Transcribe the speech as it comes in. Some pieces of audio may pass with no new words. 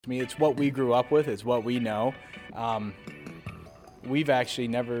I mean, it's what we grew up with. It's what we know. We've actually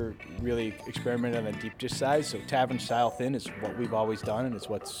never really experimented on the deep dish side, so tavern-style thin is what we've always done, and it's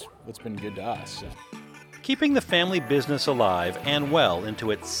what's been good to us. So. Keeping the family business alive and well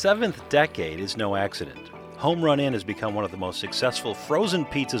into its 7th decade is no accident. Home Run Inn has become one of the most successful frozen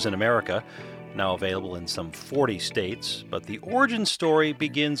pizzas in America, now available in some 40 states, but the origin story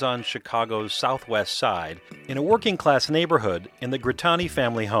begins on Chicago's southwest side in a working-class neighborhood in the Grittani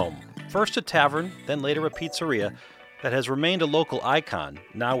family home. First a tavern, then later a pizzeria that has remained a local icon,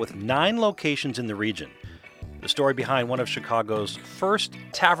 now with 9 locations in the region. The story behind one of Chicago's first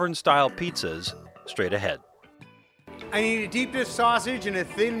tavern-style pizzas, straight ahead. I need a deep dish sausage and a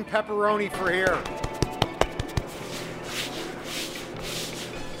thin pepperoni for here.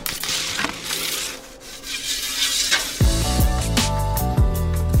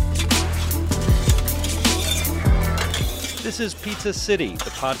 This is Pizza City, the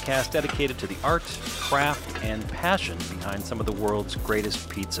podcast dedicated to the art, craft, and passion behind some of the world's greatest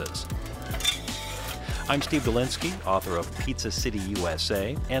pizzas. I'm Steve Dolinsky, author of Pizza City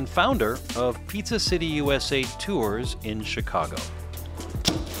USA and founder of Pizza City USA Tours in Chicago.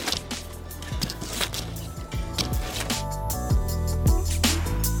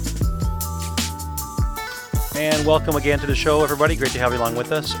 And welcome again to the show, everybody. Great to have you along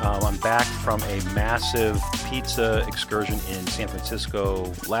with us. I'm back from a massive pizza excursion in San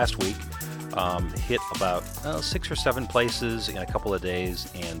Francisco last week. Hit about 6 or 7 places in a couple of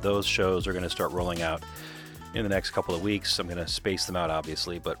days, and those shows are going to start rolling out in the next couple of weeks. I'm going to space them out,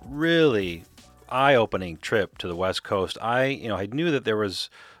 obviously, but really eye-opening trip to the West Coast. I knew that there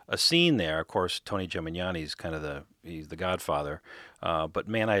was a scene there. Of course, Tony Gemignani's kind of he's the godfather. But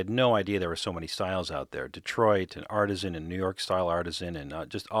man, I had no idea there were so many styles out there. Detroit and Artisan and New York style Artisan and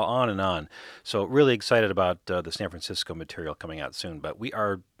just on and on. So really excited about the San Francisco material coming out soon. But we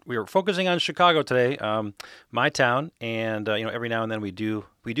are focusing on Chicago today, my town, and every now and then we do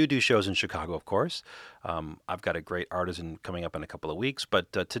shows in Chicago, of course. I've got a great Artisan coming up in a couple of weeks,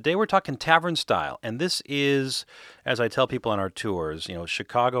 but today we're talking tavern style, and this is, as I tell people on our tours,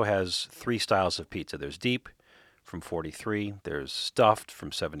 Chicago has 3 styles of pizza. There's deep from 43, there's stuffed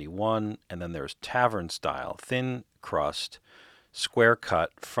from 71, and then there's tavern style, thin crust, square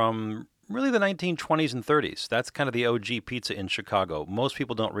cut from really the 1920s and 30s. That's kind of the OG pizza in Chicago. Most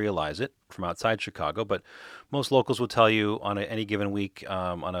people don't realize it from outside Chicago, but most locals will tell you on any given week,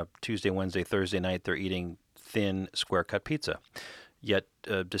 on a Tuesday, Wednesday, Thursday night, they're eating thin, square-cut pizza. Yet,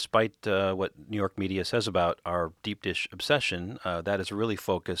 despite what New York media says about our deep dish obsession, that is really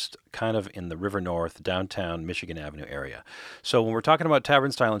focused kind of in the River North, downtown Michigan Avenue area. So when we're talking about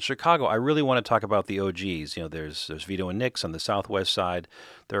tavern style in Chicago, I really want to talk about the OGs. There's Vito and Nick's on the southwest side.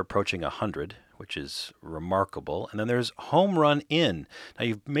 They're approaching 100, which is remarkable. And then there's Home Run Inn. Now,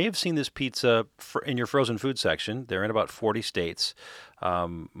 you may have seen this pizza in your frozen food section. They're in about 40 states.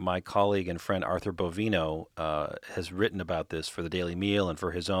 My colleague and friend Arthur Bovino has written about this for the Daily Meal and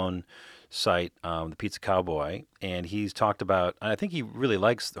for his own site, The Pizza Cowboy. And he's talked about, I think he really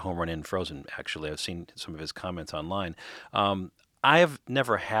likes the Home Run Inn frozen, actually. I've seen some of his comments online. I have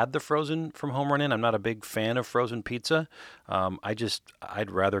never had the frozen from Home Run Inn. I'm not a big fan of frozen pizza.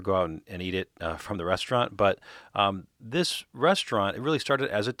 I'd rather go out and eat it from the restaurant. But this restaurant, it really started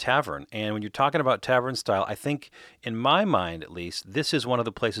as a tavern. And when you're talking about tavern style, I think, in my mind at least, this is one of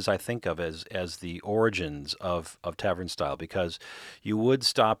the places I think of as the origins of tavern style, because you would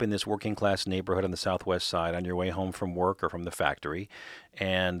stop in this working class neighborhood on the southwest side on your way home from work or from the factory,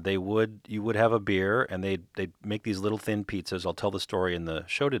 and you would have a beer, and they'd make these little thin pizzas. I'll tell the story in the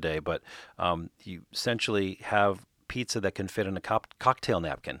show today, but you essentially have pizza that can fit in a cocktail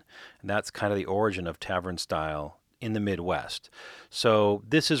napkin, and that's kind of the origin of tavern style in the Midwest. So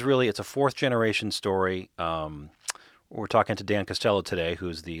this is really, it's a 4th generation story. We're talking to Dan Costello today,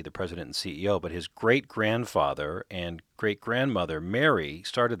 who's the president and CEO, but his great-grandfather and great-grandmother, Mary,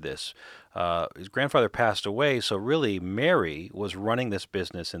 started this. His grandfather passed away, so really Mary was running this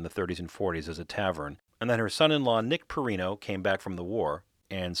business in the 30s and 40s as a tavern. And then her son-in-law, Nick Perino, came back from the war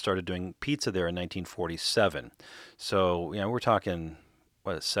and started doing pizza there in 1947. So, we're talking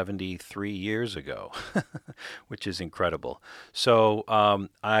 73 years ago, which is incredible. So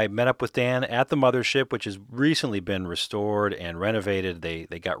I met up with Dan at the mothership, which has recently been restored and renovated. They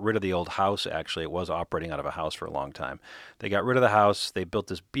got rid of the old house, actually. It was operating out of a house for a long time. They got rid of the house. They built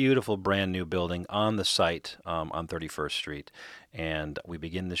this beautiful brand new building on the site on 31st Street. And we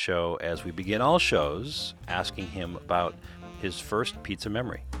begin the show, as we begin all shows, asking him about his first pizza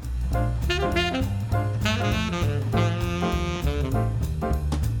memory.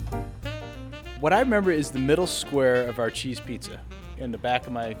 What I remember is the middle square of our cheese pizza. in the back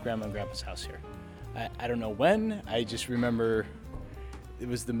of my grandma and grandpa's house here. I don't know when. I just remember it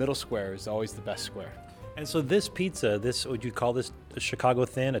was the middle square. It was always the best square. And so this pizza, would you call this a Chicago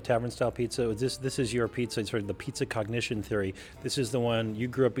thin, a tavern-style pizza? This is your pizza, sort of the pizza cognition theory. This is the one you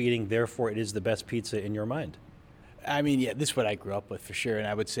grew up eating, therefore it is the best pizza in your mind. I mean, yeah, this is what I grew up with for sure, and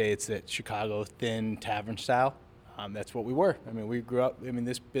I would say it's that Chicago thin tavern style. That's what we were. I mean, we grew up,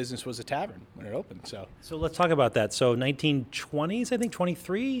 this business was a tavern when it opened, so. So let's talk about that. So 1920s, I think,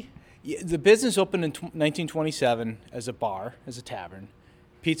 23? Yeah, the business opened in 1927 as a bar, as a tavern.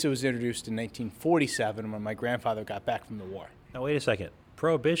 Pizza was introduced in 1947 when my grandfather got back from the war. Now, wait a second.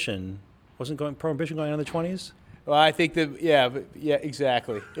 Prohibition going on in the 20s? Well, I think yeah,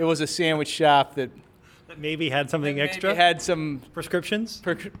 exactly. It was a sandwich shop that maybe had something extra? Maybe had some prescriptions?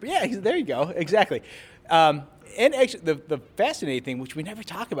 Yeah, there you go. Exactly. And actually, the fascinating thing, which we never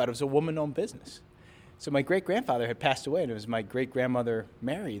talk about, it was a woman-owned business. So my great-grandfather had passed away, and it was my great-grandmother,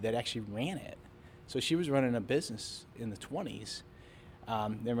 Mary, that actually ran it. So she was running a business in the 20s.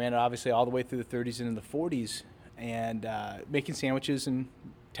 They ran it, obviously, all the way through the 30s and in the 40s, and making sandwiches and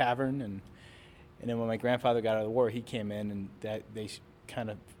tavern. And then when my grandfather got out of the war, he came in, and they kind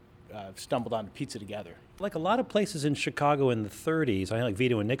of stumbled onto pizza together. Like a lot of places in Chicago in the 30s, I think like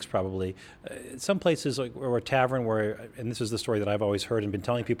Vito and Nick's probably, some places like or a tavern where, and this is the story that I've always heard and been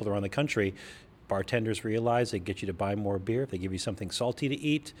telling people around the country, bartenders realize they get you to buy more beer. If they give you something salty to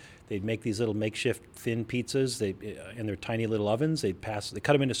eat, they'd make these little makeshift thin pizzas. In their tiny little ovens, they cut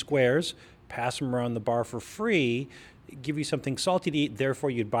them into squares, pass them around the bar for free, give you something salty to eat,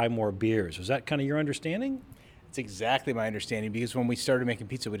 therefore you'd buy more beers. Was that kind of your understanding? It's exactly my understanding, because when we started making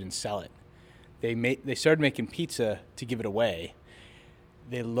pizza, we didn't sell it. They started making pizza to give it away.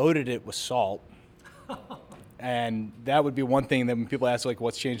 They loaded it with salt. And that would be one thing that when people ask, like,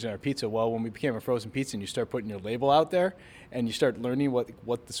 what's changed in our pizza? Well, when we became a frozen pizza and you start putting your label out there and you start learning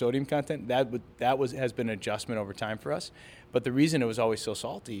what the sodium content, has been an adjustment over time for us. But the reason it was always so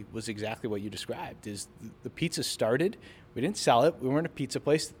salty was exactly what you described, is the pizza started. We didn't sell it. We weren't a pizza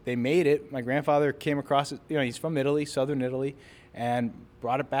place. They made it. My grandfather came across it. He's from Italy, southern Italy, and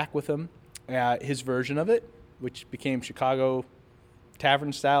brought it back with him, his version of it, which became Chicago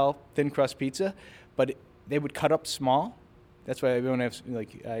tavern-style thin crust pizza. But they would cut up small. That's why everyone has,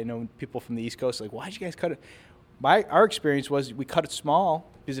 I know people from the East Coast, like, why'd you guys cut it? Our experience was we cut it small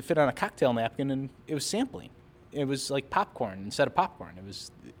because it fit on a cocktail napkin, and it was sampling. It was like popcorn instead of popcorn.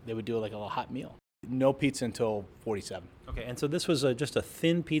 They would do it like a little hot meal. No pizza until 47. Okay, and so this was just a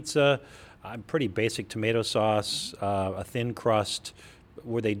thin pizza, pretty basic tomato sauce, a thin crust.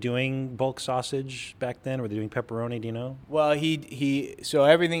 Were they doing bulk sausage back then? Were they doing pepperoni? Do you know? Well, so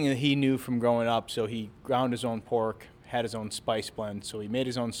everything that he knew from growing up, so he ground his own pork, had his own spice blend, so he made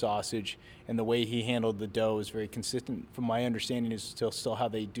his own sausage, and the way he handled the dough is very consistent. From my understanding, is still how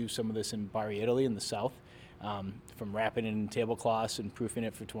they do some of this in Bari, Italy, in the south, from wrapping it in tablecloths and proofing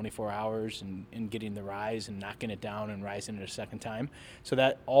it for 24 hours and getting the rise and knocking it down and rising it a second time. So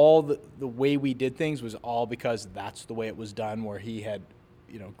that all the way we did things was all because that's the way it was done, where he had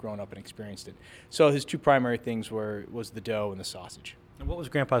grown up and experienced it. So his two primary things was the dough and the sausage. And what was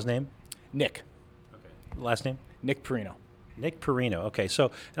Grandpa's name? Nick. Okay. Last name? Nick Perino. Nick Perino. Okay.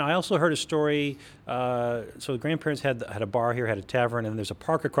 So, and I also heard a story. So the grandparents had a bar here, had a tavern, and there's a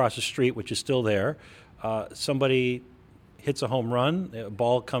park across the street, which is still there. Somebody hits a home run, a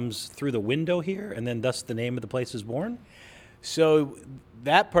ball comes through the window here, and then thus the name of the place is born? So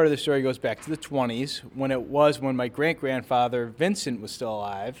that part of the story goes back to the 20s, when my great-grandfather, Vincent, was still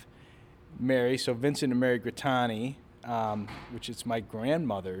alive. So Vincent and Mary Grattani, which is my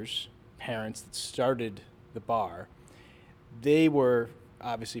grandmother's parents that started the bar, they were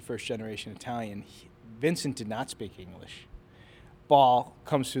obviously first-generation Italian. Vincent did not speak English. Ball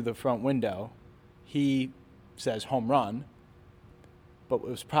comes through the front window. He says home run, but it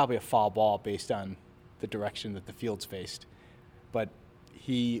was probably a foul ball based on the direction that the fields faced. But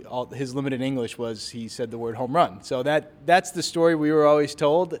his limited English was he said the word home run. So that's the story we were always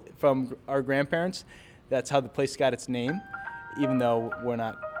told from our grandparents. That's how the place got its name, even though we're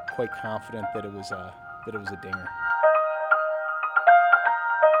not quite confident that it was a dinger.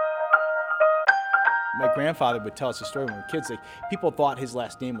 My grandfather would tell us a story when we were kids. Like, people thought his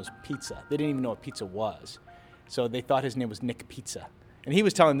last name was Pizza. They didn't even know what pizza was. So they thought his name was Nick Pizza. And he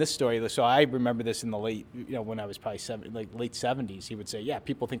was telling this story, so I remember this in the late, when I was probably late 70s. He would say, yeah,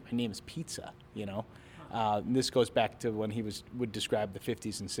 people think my name is Pizza, And this goes back to when he would describe the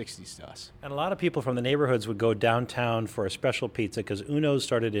 50s and 60s to us. And a lot of people from the neighborhoods would go downtown for a special pizza, because Uno's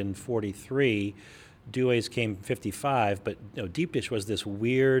started in 43. Duets came 55, but deep dish was this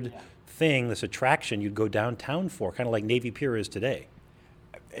weird thing, this attraction you'd go downtown for, kind of like Navy Pier is today.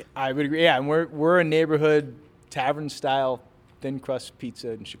 I would agree. Yeah, and we're a neighborhood tavern style thin crust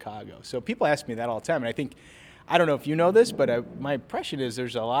pizza in Chicago. So people ask me that all the time, and I don't know if you know this, but my impression is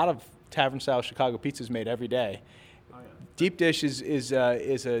there's a lot of tavern style Chicago pizzas made every day. Deep dish is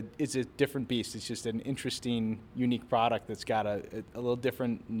a different beast. It's just an interesting, unique product that's got a little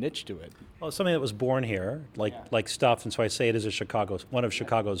different niche to it. Well, it's something that was born here, like stuff, and so I say it is one of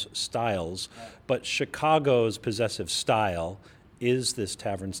Chicago's styles. But Chicago's possessive style is this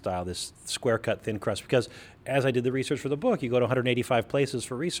tavern style, this square cut thin crust. Because as I did the research for the book, you go to 185 places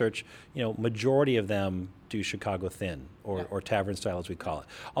for research. Majority of them do Chicago thin or tavern style, as we call it.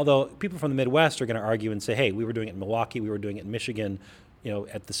 Although people from the Midwest are going to argue and say, hey, we were doing it in Milwaukee, we were doing it in Michigan,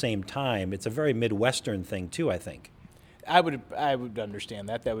 at the same time. It's a very Midwestern thing too, I think. I would understand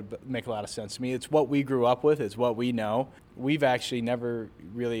that. That would make a lot of sense to me. It's what we grew up with. It's what we know. We've actually never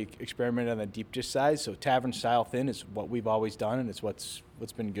really experimented on the deep dish side, so tavern style thin is what we've always done, and it's what's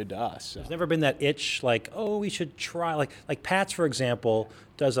been good to us. So. There's never been that itch like, oh, we should try. Like Pat's, for example,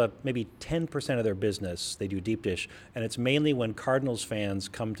 does maybe 10% of their business, they do deep dish, and it's mainly when Cardinals fans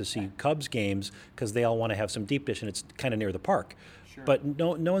come to see Cubs games because they all want to have some deep dish, and it's kind of near the park. Sure. But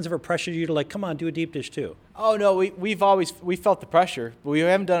no one's ever pressured you to come on, do a deep dish too. Oh no, we felt the pressure, but we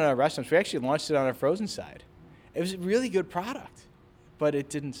haven't done it on our restaurants. We actually launched it on our frozen side. It was a really good product, but it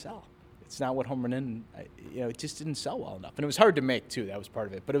didn't sell. It's not what Home Run In, it just didn't sell well enough, and it was hard to make too. That was part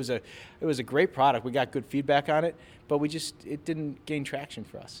of it. But it was a great product. We got good feedback on it, but it didn't gain traction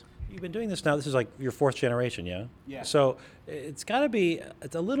for us. You've been doing this now. This is like your fourth generation, yeah? Yeah. So it's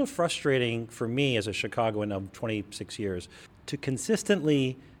a little frustrating for me as a Chicagoan of 26 years to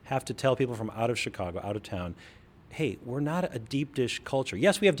consistently have to tell people from out of Chicago, out of town, hey, we're not a deep dish culture.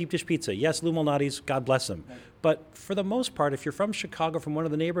 Yes, we have deep dish pizza. Yes, Lou Malnati's, God bless them. Right. But for the most part, if you're from Chicago, from one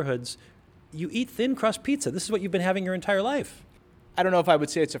of the neighborhoods, you eat thin crust pizza. This is what you've been having your entire life. I don't know if I would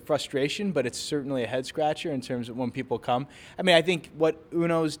say it's a frustration, but it's certainly a head scratcher in terms of when people come. I mean, I think what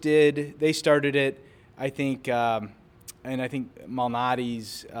Uno's did, they started it. I think, and I think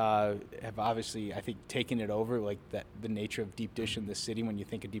Malnati's have obviously, I think, taken it over, like the nature of deep dish in the city. When you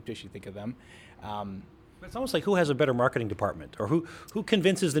think of deep dish, you think of them. It's almost like who has a better marketing department, or who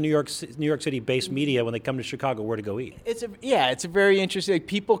convinces the New York City-based media when they come to Chicago where to go eat. It's a very interesting. Like,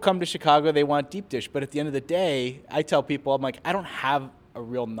 people come to Chicago, they want deep dish, but at the end of the day, I tell people, I'm like, I don't have a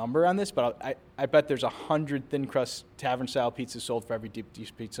real number on this, but I bet there's 100 thin crust tavern style pizzas sold for every deep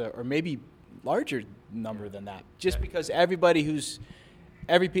dish pizza, or maybe larger number than that. Just because even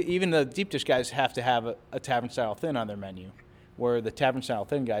the deep dish guys have to have a tavern style thin on their menu, where the tavern style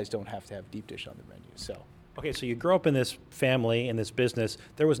thin guys don't have to have deep dish on their menu. Okay, so you grew up in this family, in this business.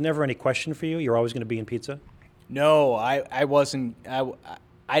 There was never any question for you? You're always going to be in pizza? No, I wasn't.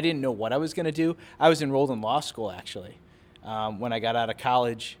 I didn't know what I was going to do. I was enrolled in law school, actually, when I got out of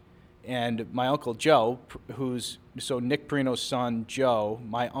college. And my uncle, Joe, Nick Perino's son, Joe,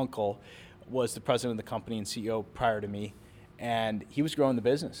 my uncle, was the president of the company and CEO prior to me. And he was growing the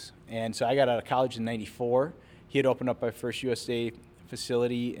business. And so I got out of college in 94. He had opened up our first USA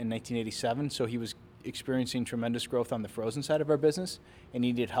facility in 1987, so he was experiencing tremendous growth on the frozen side of our business and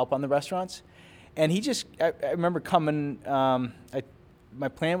needed help on the restaurants. And I remember coming, my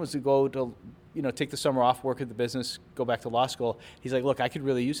plan was to go to, take the summer off, work at the business, go back to law school. He's like, look, I could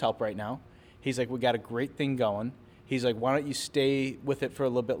really use help right now. He's like, we got a great thing going. He's like, why don't you stay with it for a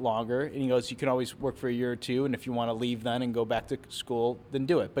little bit longer? And he goes, you can always work for a year or two, and if you want to leave then and go back to school, then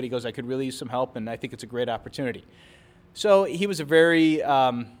do it. But he goes, I could really use some help, and I think it's a great opportunity. So he was a very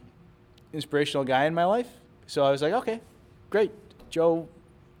inspirational guy in my life. So I was like, okay, great. Joe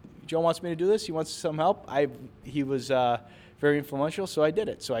wants me to do this. He wants some help. He was very influential, so I did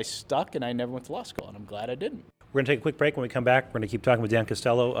it. So I stuck, and I never went to law school, and I'm glad I didn't. We're going to take a quick break. When we come back, we're going to keep talking with Dan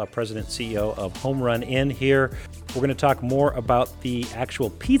Costello, President and CEO of Home Run In here. We're going to talk more about the actual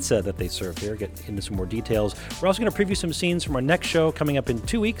pizza that they serve here, get into some more details. We're also going to preview some scenes from our next show coming up in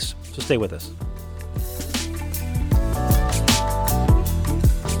 2 weeks, so stay with us.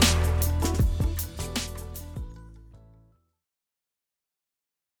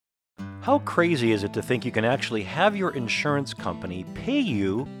 How crazy is it to think you can actually have your insurance company pay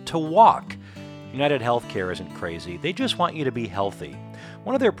you to walk? United Healthcare isn't crazy. They just want you to be healthy.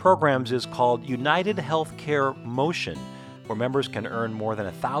 One of their programs is called United Healthcare Motion, where members can earn more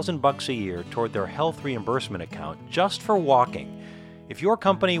than $1,000 a year toward their health reimbursement account just for walking. If your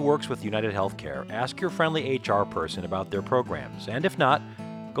company works with United Healthcare, ask your friendly HR person about their programs. And if not,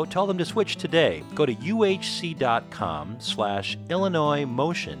 go tell them to switch today. Go to uhc.com/Illinois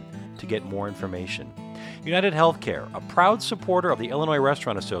Motion to get more information. United Healthcare, a proud supporter of the Illinois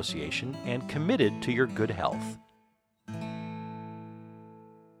Restaurant Association and committed to your good health.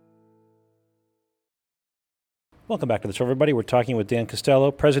 Welcome back to the show, everybody. We're talking with Dan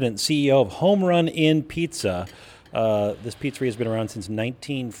Costello, President and CEO of Home Run Inn Pizza. This pizzeria has been around since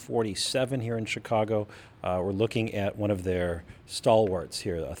 1947 here in Chicago. We're looking at one of their stalwarts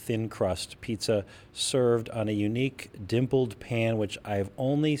here, a thin crust pizza served on a unique dimpled pan, which I've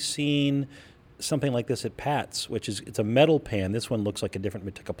only seen something like this at Pat's, it's a metal pan. This one looks like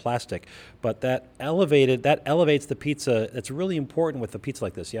a plastic, but that elevates the pizza. That's really important with a pizza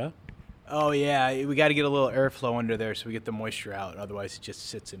like this, yeah? Oh, yeah. We got to get a little airflow under there so we get the moisture out. Otherwise, it just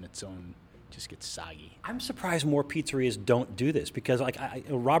sits in its own, just gets soggy. I'm surprised more pizzerias don't do this because,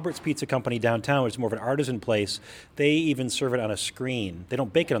 Robert's Pizza Company downtown, which is more of an artisan place, they even serve it on a screen. They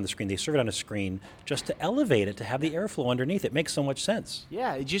don't bake it on the screen. They serve it on a screen just to elevate it, to have the airflow underneath. It makes so much sense.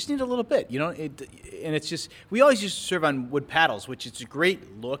 Yeah, you just need a little bit, and it's just, we always used to serve on wood paddles, which is a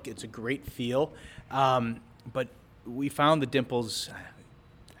great look. It's a great feel. But we found the dimples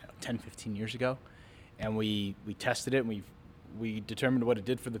 10, 15 years ago, and we tested it, and we determined what it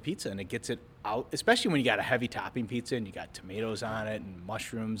did for the pizza, and it gets it out, especially when you got a heavy topping pizza and you got tomatoes on it and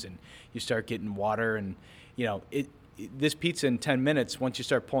mushrooms, and you start getting water, and this pizza in 10 minutes, once you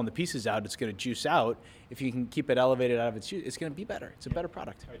start pulling the pieces out, it's going to juice out. If you can keep it elevated out of its juice, it's going to be better. It's a better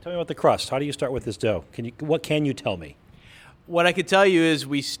product. All right, tell me about the crust. How do you start with this dough? What can you tell me? What I could tell you is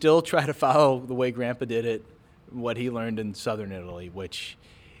we still try to follow the way Grandpa did it, what he learned in southern Italy, which,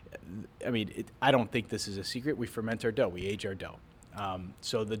 I don't think this is a secret. We ferment our dough. We age our dough.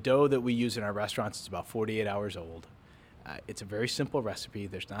 So the dough that we use in our restaurants is about 48 hours old. It's a very simple recipe.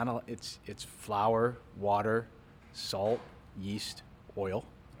 There's not it's flour, water, salt, yeast, oil.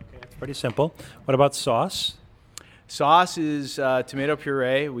 Okay, it's pretty simple. What about sauce? Sauce is tomato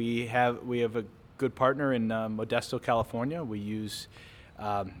puree. We have a good partner in Modesto, California. We use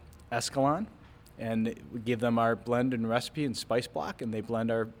Escalon. And we give them our blend and recipe and spice block, and they blend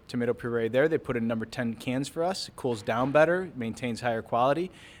our tomato puree there. They put in number 10 cans for us. It cools down better, maintains higher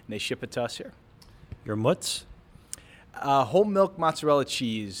quality, and they ship it to us here. Your mutts? Whole milk mozzarella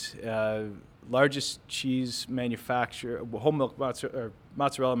cheese, largest cheese manufacturer, whole milk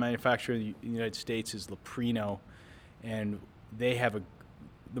mozzarella manufacturer in the United States is Leprino, and they have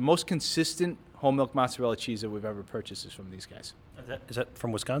the most consistent whole milk mozzarella cheese that we've ever purchased is from these guys. Is that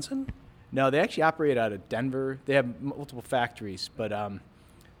from Wisconsin? No, they actually operate out of Denver. They have multiple factories, but I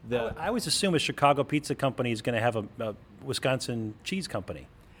always assume a Chicago pizza company is going to have a Wisconsin cheese company.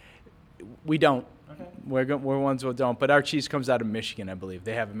 We don't. Okay. We're ones who don't, but our cheese comes out of Michigan, I believe.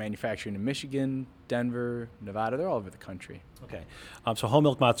 They have a manufacturing in Michigan, Denver, Nevada. They're all over the country. Okay. So whole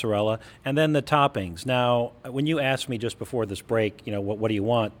milk mozzarella, and then the toppings. Now, when you asked me just before this break, what do you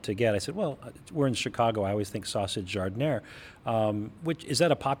want to get? I said, well, we're in Chicago. I always think sausage jardiniere. Which is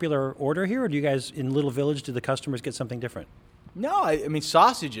that a popular order here, or do you guys in Little Village, do the customers get something different? No,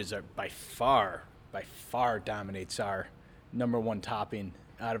 sausages are by far dominates our number one topping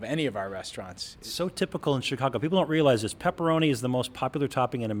out of any of our restaurants. It's so typical in Chicago. People don't realize this. Pepperoni is the most popular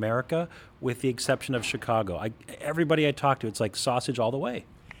topping in America, with the exception of Chicago. Everybody I talk to, it's like sausage all the way.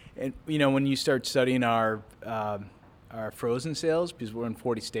 And when you start studying our frozen sales, because we're in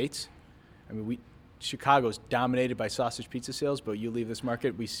 40 states, Chicago's dominated by sausage pizza sales, but you leave this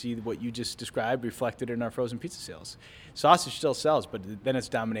market, we see what you just described reflected in our frozen pizza sales. Sausage still sells, but then it's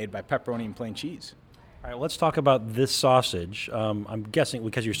dominated by pepperoni and plain cheese. All right, let's talk about this sausage. I'm guessing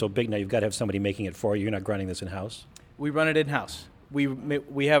because you're so big now, you've got to have somebody making it for you. You're not grinding this in-house? We run it in-house.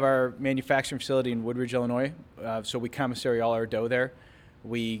 We have our manufacturing facility in Woodridge, Illinois, so we commissary all our dough there.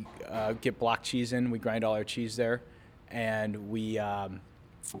 We get block cheese in. We grind all our cheese there, and we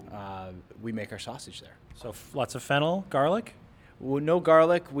make our sausage there. So lots of fennel, garlic? Well, no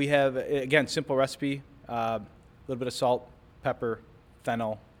garlic. We have, again, simple recipe, a little bit of salt, pepper,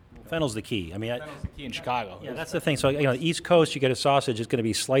 fennel. Fennel's the key. Fennel's the key in Chicago. Yeah, that's the thing. So, East Coast, you get a sausage, it's going to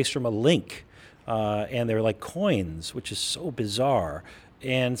be sliced from a link, and they're like coins, which is so bizarre,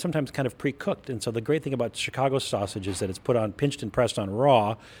 and sometimes kind of pre-cooked. And so the great thing about Chicago sausage is that it's pinched and pressed on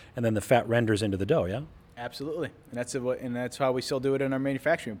raw, and then the fat renders into the dough, yeah? Absolutely, and that's how we still do it in our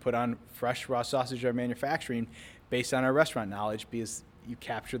manufacturing. Put on fresh raw sausage in our manufacturing based on our restaurant knowledge, because you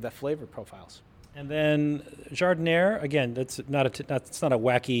capture the flavor profiles. And then jardiniere, again, that's not a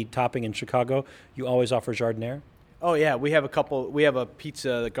wacky topping in Chicago. You always offer jardiniere? Oh yeah, we have a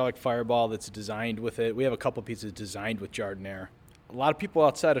pizza, the garlic fireball, that's designed with it. We have a couple pizzas designed with jardiniere. A lot of people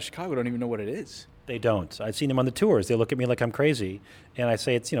outside of Chicago don't even know what it is. They don't. I've seen them on the tours. They look at me like I'm crazy. And I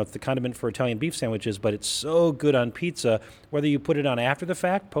say it's the condiment for Italian beef sandwiches, but it's so good on pizza, whether you put it on after the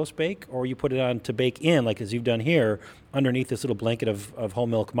fact, post-bake, or you put it on to bake in, like as you've done here, underneath this little blanket of whole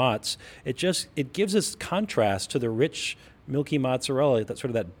milk mozz. It gives us contrast to the rich, milky mozzarella, that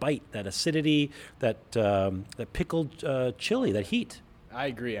sort of that bite, that acidity, that pickled chili, that heat. I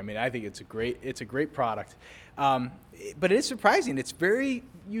agree. I mean, I think it's a great product. But it is surprising. It's very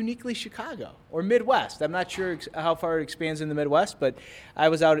uniquely Chicago or Midwest. I'm not sure how far it expands in the Midwest, but I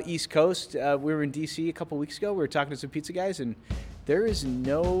was out at East Coast. We were in D.C. a couple weeks ago. We were talking to some pizza guys, and there is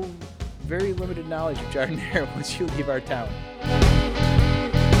very limited knowledge of giardiniera once you leave our town.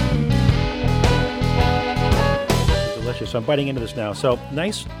 Delicious. So I'm biting into this now. So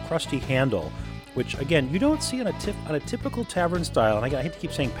nice crusty handle, which again you don't see on a typical tavern style. And I hate to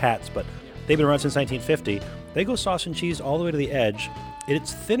keep saying Pat's, but they've been around since 1950. They go sauce and cheese all the way to the edge.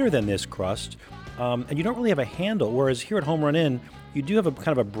 It's thinner than this crust, and you don't really have a handle. Whereas here at Home Run Inn, you do have a kind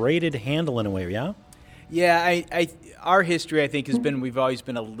of a braided handle in a way. Yeah. Yeah, our history I think has been we've always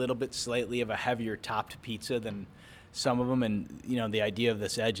been a little bit slightly of a heavier topped pizza than some of them, and the idea of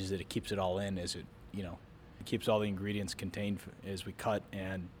this edge is that it keeps it all in, it keeps all the ingredients contained as we cut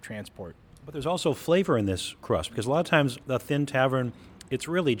and transport. But there's also flavor in this crust, because a lot of times the thin tavern, it's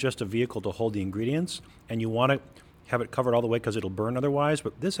really just a vehicle to hold the ingredients, and you want to have it covered all the way because it'll burn otherwise,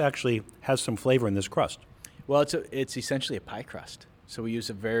 but this actually has some flavor in this crust. Well, it's essentially a pie crust. So we use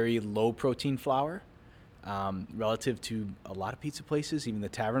a very low protein flour relative to a lot of pizza places, even the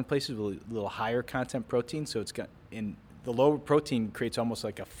tavern places with a little higher content protein. So it's got the low protein creates almost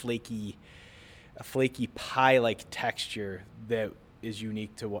like a flaky pie-like texture that is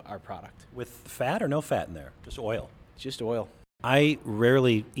unique to our product. With fat or no fat in there? Just oil? Just oil. I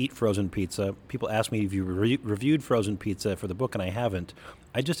rarely eat frozen pizza. People ask me if you reviewed frozen pizza for the book, and I haven't.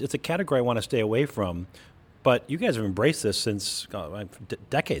 It's a category I want to stay away from. But you guys have embraced this since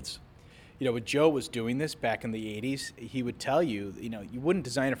decades. When Joe was doing this back in the 80s, he would tell you, you wouldn't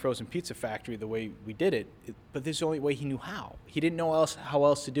design a frozen pizza factory the way we did it, but this is the only way he knew how. He didn't know how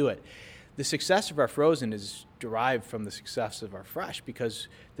else to do it. The success of our frozen is derived from the success of our fresh, because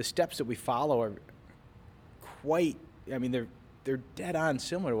the steps that we follow are they're dead on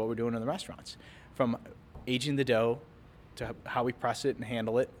similar to what we're doing in the restaurants. From aging the dough to how we press it and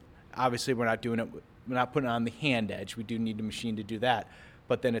handle it. Obviously, we're not putting it on the hand edge. We do need a machine to do that.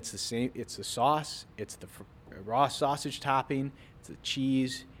 But then it's the same. It's the sauce. It's the raw sausage topping. It's the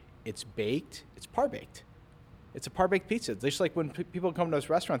cheese. It's baked. It's par-baked. It's a par-baked pizza. Just like when people come to this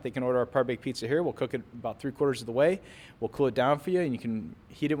restaurant, they can order a par-baked pizza here. We'll cook it about 3/4 of the way. We'll cool it down for you, and you can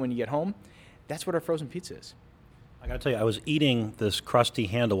heat it when you get home. That's what our frozen pizza is. I got to tell you, I was eating this crusty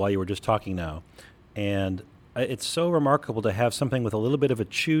handle while you were just talking now, and it's so remarkable to have something with a little bit of a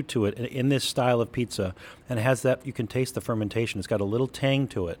chew to it in this style of pizza, and it has that, you can taste the fermentation. It's got a little tang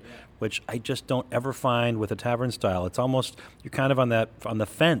to it, which I just don't ever find with a tavern style. It's almost, you're kind of on the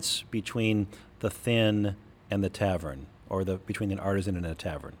fence between the thin and the tavern, or between an artisan and a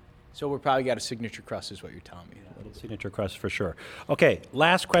tavern. So we're probably got a signature crust is what you're telling me. A little signature crust for sure. Okay,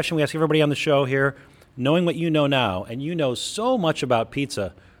 last question we ask everybody on the show here. Knowing what you know now, and you know so much about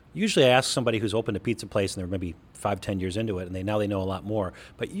pizza, usually I ask somebody who's opened a pizza place and they're maybe 5-10 years into it, and now they know a lot more.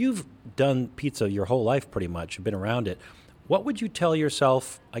 But you've done pizza your whole life pretty much. You've been around it. What would you tell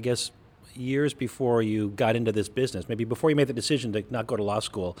yourself, I guess, years before you got into this business, maybe before you made the decision to not go to law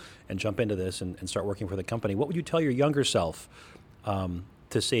school and jump into this and start working for the company? What would you tell your younger self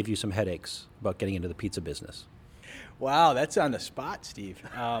to save you some headaches about getting into the pizza business? Wow, that's on the spot, Steve.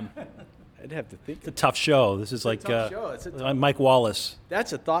 I'd have to think. It's a tough show. This is like Mike Wallace.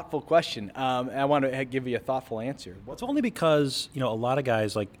 That's a thoughtful question. I want to give you a thoughtful answer. Well, it's only because a lot of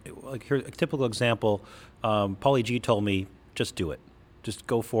guys like here's a typical example. Paulie G told me, just do it, just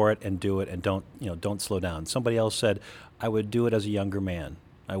go for it and do it, and don't slow down. Somebody else said, I would do it as a younger man.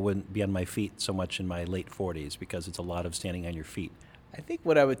 I wouldn't be on my feet so much in my late 40s because it's a lot of standing on your feet. I think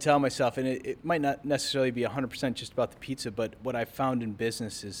what I would tell myself, and it might not necessarily be 100% just about the pizza, but what I've found in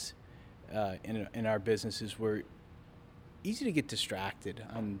business is. In our businesses, we're easy to get distracted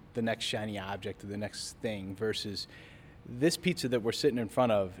on the next shiny object or the next thing versus this pizza that we're sitting in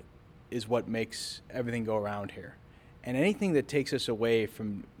front of is what makes everything go around here. And anything that takes us away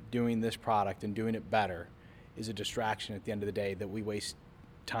from doing this product and doing it better is a distraction at the end of the day that we waste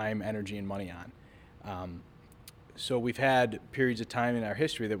time, energy, and money on. So we've had periods of time in our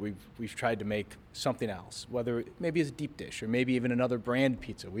history that we've tried to make something else, whether maybe it's a deep dish or maybe even another brand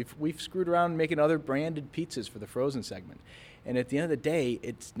pizza. We've screwed around making other branded pizzas for the frozen segment. And at the end of the day,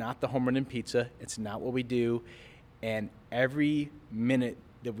 it's not the Home Run Inn pizza. It's not what we do. And every minute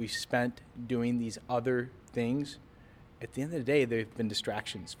that we've spent doing these other things, at the end of the day, they've been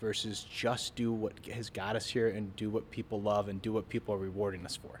distractions versus just do what has got us here and do what people love and do what people are rewarding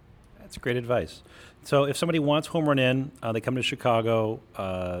us for. That's great advice. So if somebody wants Home Run Inn, they come to Chicago.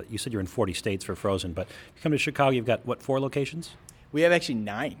 You said you're in 40 states for frozen, but if you come to Chicago, you've got, 4 locations? We have actually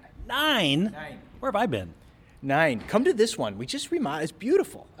 9. 9? Where have I been? 9. Come to this one. We just remodeled. It's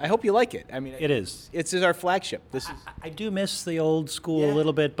beautiful. I hope you like it. I mean, it is. It's our flagship. I do miss the old school a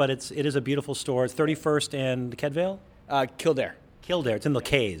little bit, but it is a beautiful store. It's 31st and Kedvale? Kildare. Kildare. It's in the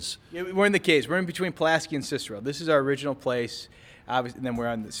K's. Yeah, we're in the K's. We're in between Pulaski and Cicero. This is our original place. And then we're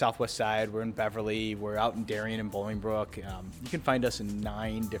on the southwest side. We're in Beverly. We're out in Darien and Bolingbrook. You can find us in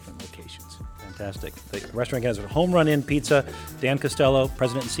 9 different locations. Fantastic. The restaurant again is Home Run Inn Pizza. Dan Costello,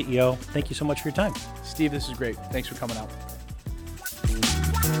 President and CEO. Thank you so much for your time. Steve, this is great. Thanks for coming out.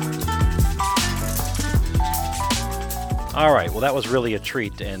 All right. Well, that was really a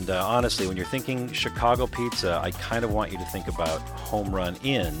treat. And honestly, when you're thinking Chicago pizza, I kind of want you to think about Home Run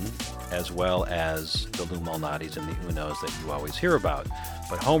Inn as well as the Lou Malnati's and the Unos that you always hear about.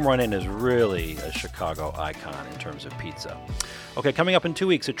 But Home Run Inn is really a Chicago icon in terms of pizza. Okay, coming up in 2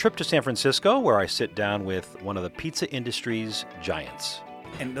 weeks, a trip to San Francisco where I sit down with one of the pizza industry's giants.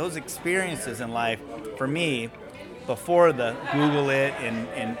 And those experiences in life, for me, before the Google it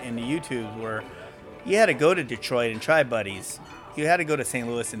and the YouTube, were you had to go to Detroit and try Buddy's. You had to go to St.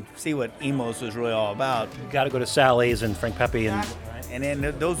 Louis and see what Emos was really all about. You got to go to Sally's and Frank Pepe. And then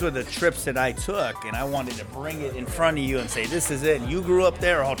those were the trips that I took, and I wanted to bring it in front of you and say, this is it. You grew up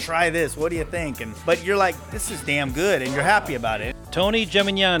there. I'll try this. What do you think? But you're like, this is damn good, and you're happy about it. Tony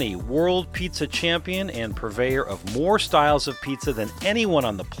Gemignani, world pizza champion and purveyor of more styles of pizza than anyone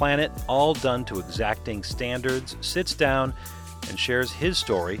on the planet, all done to exacting standards, sits down and shares his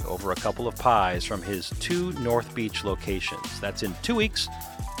story over a couple of pies from his 2 North Beach locations. That's in 2 weeks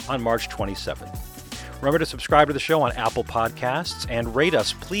on March 27th. Remember to subscribe to the show on Apple Podcasts and rate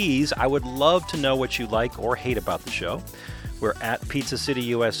us, please. I would love to know what you like or hate about the show. We're at Pizza City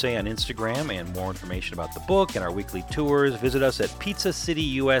USA on Instagram, and more information about the book and our weekly tours, visit us at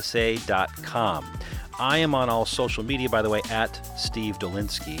pizzacityusa.com. I am on all social media, by the way, at Steve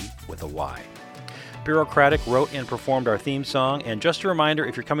Dolinsky with a Y. Bureaucratic wrote and performed our theme song. And just a reminder,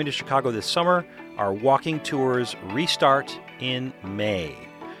 if you're coming to Chicago this summer, our walking tours restart in May.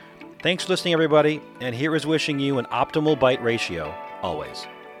 Thanks for listening, everybody. And here is wishing you an optimal bite ratio, always.